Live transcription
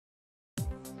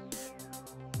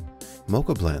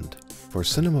MochaBlend for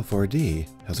Cinema 4D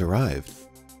has arrived.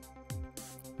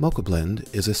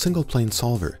 MochaBlend is a single-plane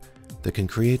solver that can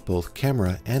create both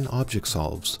camera and object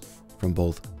solves from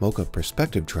both Mocha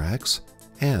perspective tracks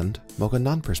and Mocha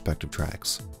non-perspective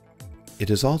tracks. It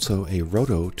is also a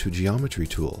roto-to-geometry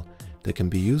tool that can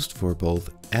be used for both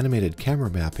animated camera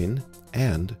mapping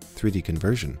and 3D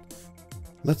conversion.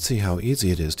 Let's see how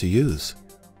easy it is to use.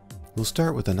 We'll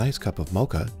start with a nice cup of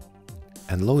mocha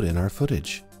and load in our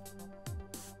footage.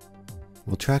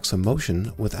 We'll track some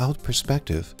motion without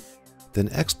perspective, then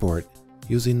export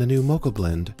using the new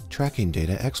MochaBlend Tracking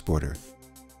Data Exporter.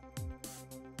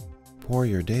 Pour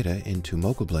your data into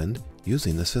MochaBlend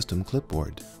using the system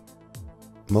clipboard.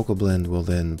 MochaBlend will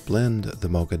then blend the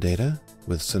Mocha data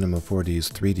with Cinema 4D's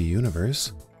 3D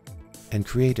universe and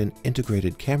create an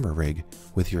integrated camera rig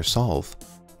with your solve.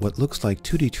 What looks like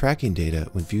 2D tracking data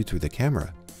when viewed through the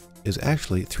camera is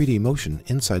actually 3D motion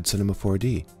inside Cinema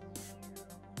 4D.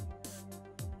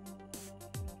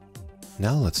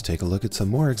 Now let's take a look at some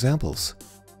more examples.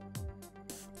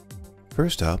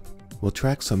 First up, we'll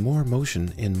track some more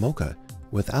motion in Mocha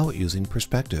without using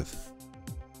perspective.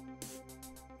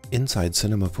 Inside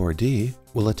Cinema 4D,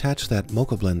 we'll attach that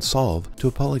MochaBlend solve to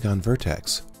a polygon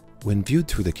vertex. When viewed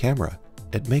through the camera,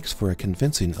 it makes for a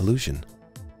convincing illusion.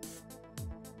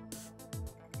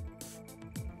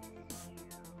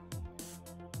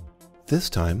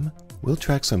 This time, we'll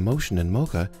track some motion in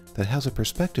Mocha that has a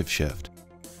perspective shift.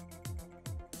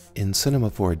 In Cinema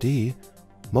 4D,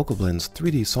 MochaBlend's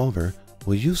 3D solver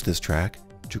will use this track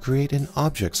to create an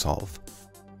object solve.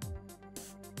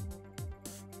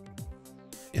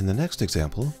 In the next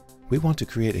example, we want to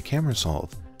create a camera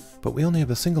solve, but we only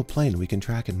have a single plane we can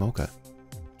track in Mocha.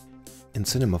 In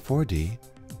Cinema 4D,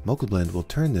 MochaBlend will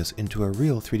turn this into a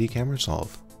real 3D camera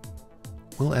solve.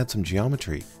 We'll add some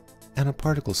geometry and a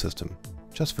particle system,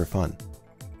 just for fun.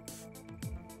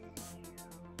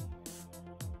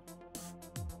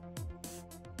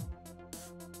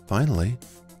 Finally,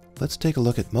 let's take a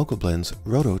look at MochaBlend's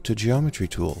roto-to-geometry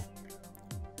tool.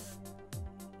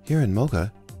 Here in Mocha,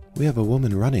 we have a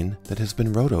woman running that has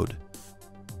been rotoed.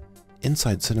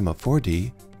 Inside Cinema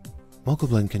 4D,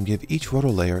 MochaBlend can give each roto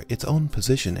layer its own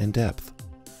position and depth,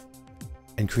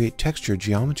 and create texture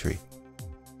geometry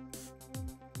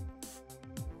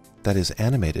that is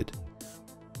animated.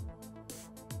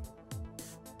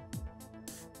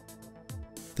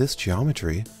 This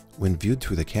geometry, when viewed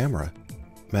through the camera,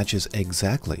 matches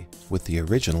exactly with the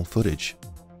original footage,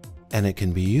 and it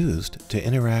can be used to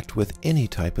interact with any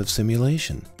type of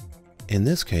simulation. In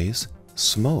this case,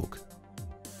 smoke.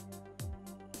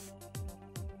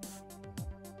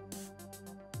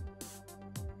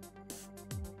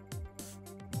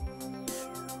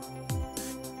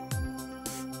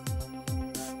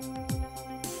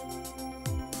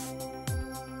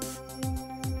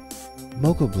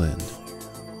 MochaBlend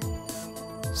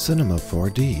Cinema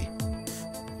 4D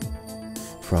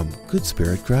from Good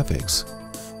Spirit Graphics.